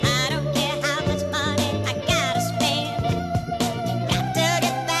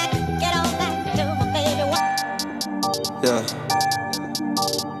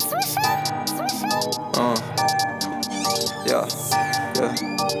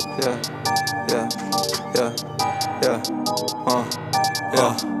yeah, yeah, yeah, yeah,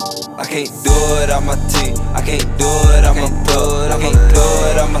 yeah. I can't do it on my team. I can't do it on my plug. I can't do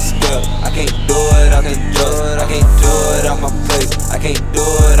it on my skill. I can't do it on the drugs. I can't do it on my place. I can't do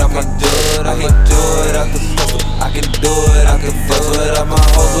it on my dude. I can't do it on the pussy. I can do it. I can fuck without my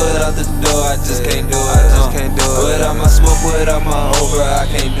hoes, without the door. I just can't do it. I just can't do it. Without my smoke, without my over, I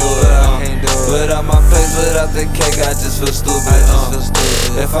can't do it. I can't do it. Without my place, without the cake, I just feel stupid.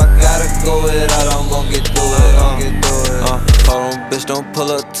 If I gotta go without, I'm gon' get through it. Hold on, bitch, don't pull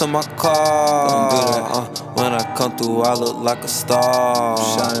up to my car. Don't do that. When I come through, I look like a star.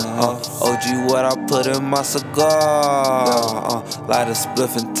 OG, what I put in my cigar. Light a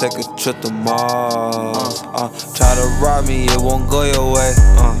spliff and take a trip to Mars. Try to rob me, it won't go your way.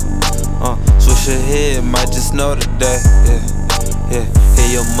 Switch your head, might just know today. Yeah,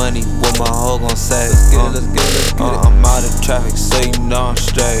 hit your money, what my hoe gon' say. Let's get it. I'm out of traffic, so you know I'm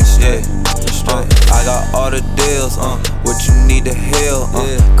straight. I got all the deals, what you need to heal.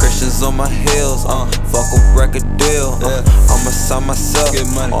 Christians on my heels, fuck a record deal. I'ma sign myself,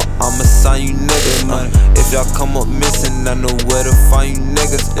 I'ma sign you niggas. If y'all come up missing, I know where to find you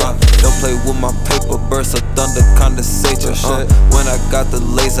niggas. Don't play with my paper, burst of thunder, condensation. When I got the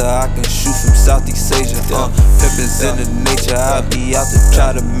laser, I can shoot from Southeast Asia. Pimpins in the nature, I be out to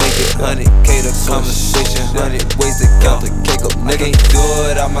try to make it. 100K the conversation, 100 ways to count the cake up. I can't do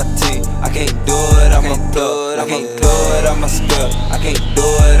it on my team, I can't do it on my plug. I can't do it on my skill, I can't do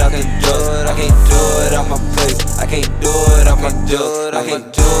it on the drugs. I can't do it on my place, I can't do it on my drugs. I can't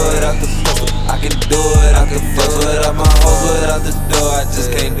do it on the pussy, I can do it, I can fuck without my hoes, without the door. I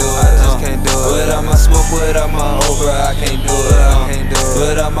just can't do it, without my smoke, without my over, I can't do it.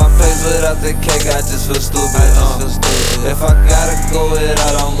 Without my place, without the cake, I just feel stupid. If I gotta go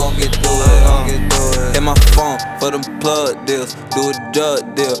without, I'm gon' get through it. Hit my phone for them plug deals, do a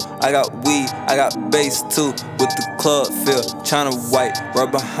drug deal. I got weed, I got bass too, with the club feel. China white,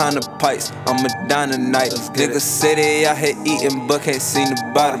 right behind the pipes, I'ma dine tonight. Niggas say they out here eating, but can't see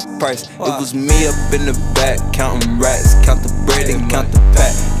the bottom price. It was me up in the back, counting rats, count the bread and count the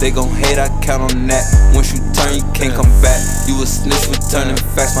pack. They gon' hate, I count on that. Once you turn, you can't come back. You a snitch returning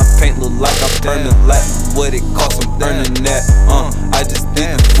facts, my paint look like I burned the light. What it cost, I'm burning that. I just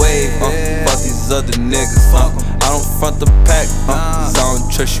did the wave, fuck these other niggas. I don't front the pack, cause I don't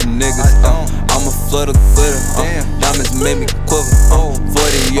trust you niggas. I'ma flood the glitter, diamonds made me quiver.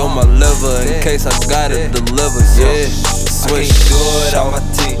 40 on my liver, in case I gotta deliver. Yeah, switch. I can't do it on my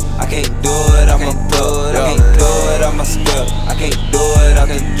team, I can't do it on my blood. I can't do it on my skill, I can't do it on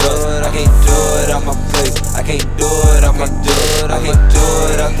the drugs. I can't do it on my place, I can't do it on my dude. I can't do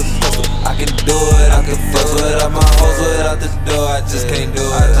it on the pussy, I can do it, I can fuck without my hoes, without the door. I just can't do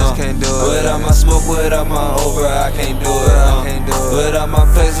it. Without my smoke, without my over, I can't do it. Without my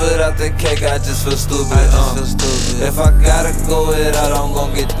place, without the cake, I just feel stupid. If I gotta go without, I'm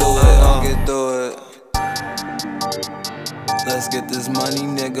gon' get through it. Let's get this money,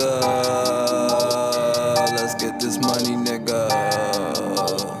 nigga. Let's get this money.